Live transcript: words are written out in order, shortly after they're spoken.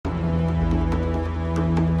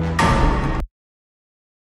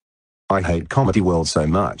I hate comedy world so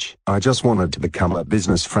much. I just wanted to become a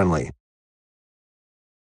business friendly.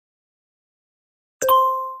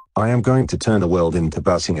 I am going to turn the world into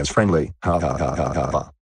busing as friendly. Ha ha ha ha ha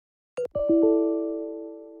ha.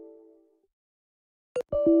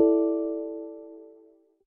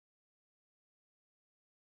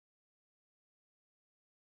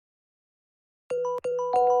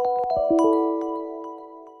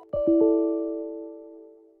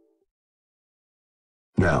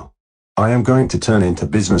 Now, I am going to turn into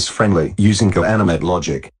business friendly using co-animate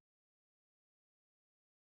logic.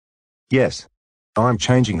 Yes, I'm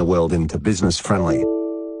changing the world into business friendly.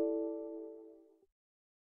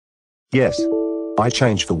 Yes, I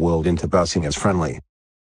changed the world into busing as friendly.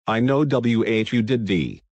 I know you did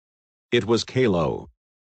D. It was Caillou.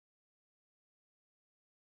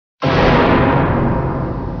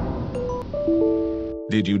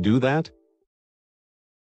 Did you do that?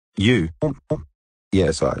 You?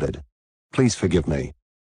 Yes, I did. Please forgive me.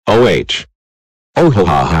 OH. Oh ho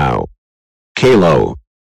ha how. Caillou.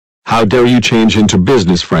 How dare you change into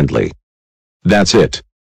business friendly? That's it.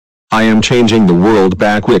 I am changing the world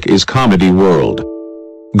back. Wick is comedy world.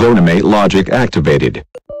 Go-animate logic activated.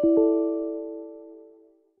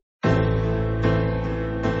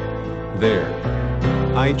 There.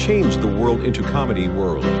 I changed the world into comedy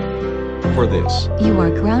world. For this. You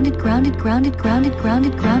are grounded for 1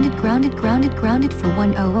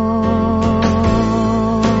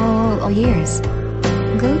 years.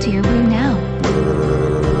 Go to your room now.